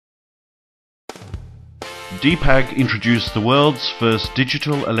DEPRAG introduced the world's first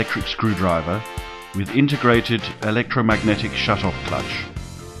digital electric screwdriver with integrated electromagnetic shutoff clutch.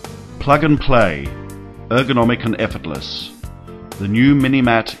 Plug and play, ergonomic and effortless. The new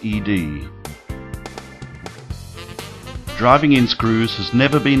Minimat-ED. Driving in screws has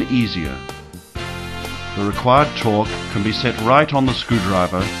never been easier. The required torque can be set right on the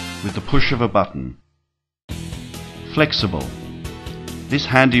screwdriver with the push of a button. Flexible. This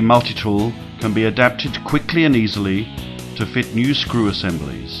handy multi-tool can be adapted quickly and easily to fit new screw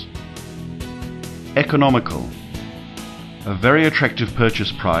assemblies. Economical. A very attractive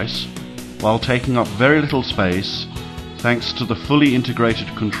purchase price while taking up very little space thanks to the fully integrated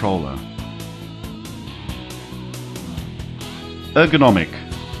controller. Ergonomic.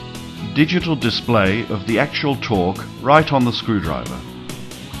 Digital display of the actual torque right on the screwdriver.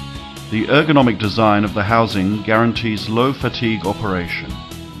 The ergonomic design of the housing guarantees low fatigue operation.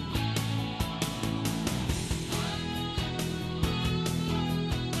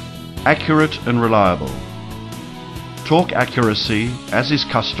 Accurate and reliable. Torque accuracy, as is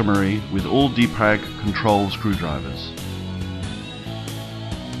customary with all DEPRAG control screwdrivers.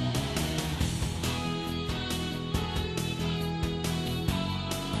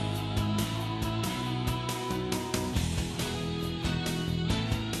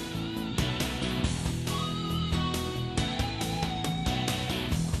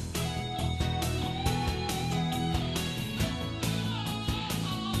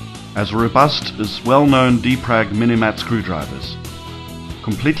 As robust as well-known DEPRAG Minimat screwdrivers,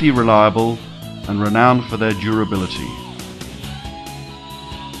 completely reliable and renowned for their durability.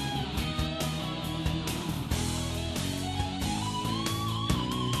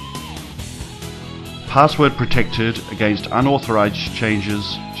 Password protected against unauthorized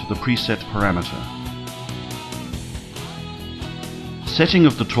changes to the preset parameter. Setting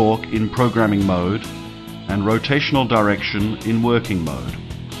of the torque in programming mode and rotational direction in working mode.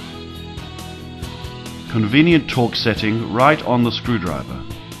 Convenient torque setting right on the screwdriver.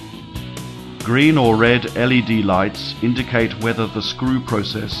 Green or red LED lights indicate whether the screw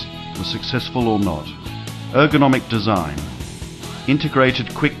process was successful or not. Ergonomic design.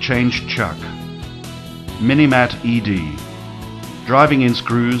 Integrated quick change chuck. Minimat-ED. Driving in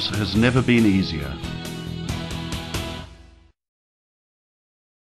screws has never been easier.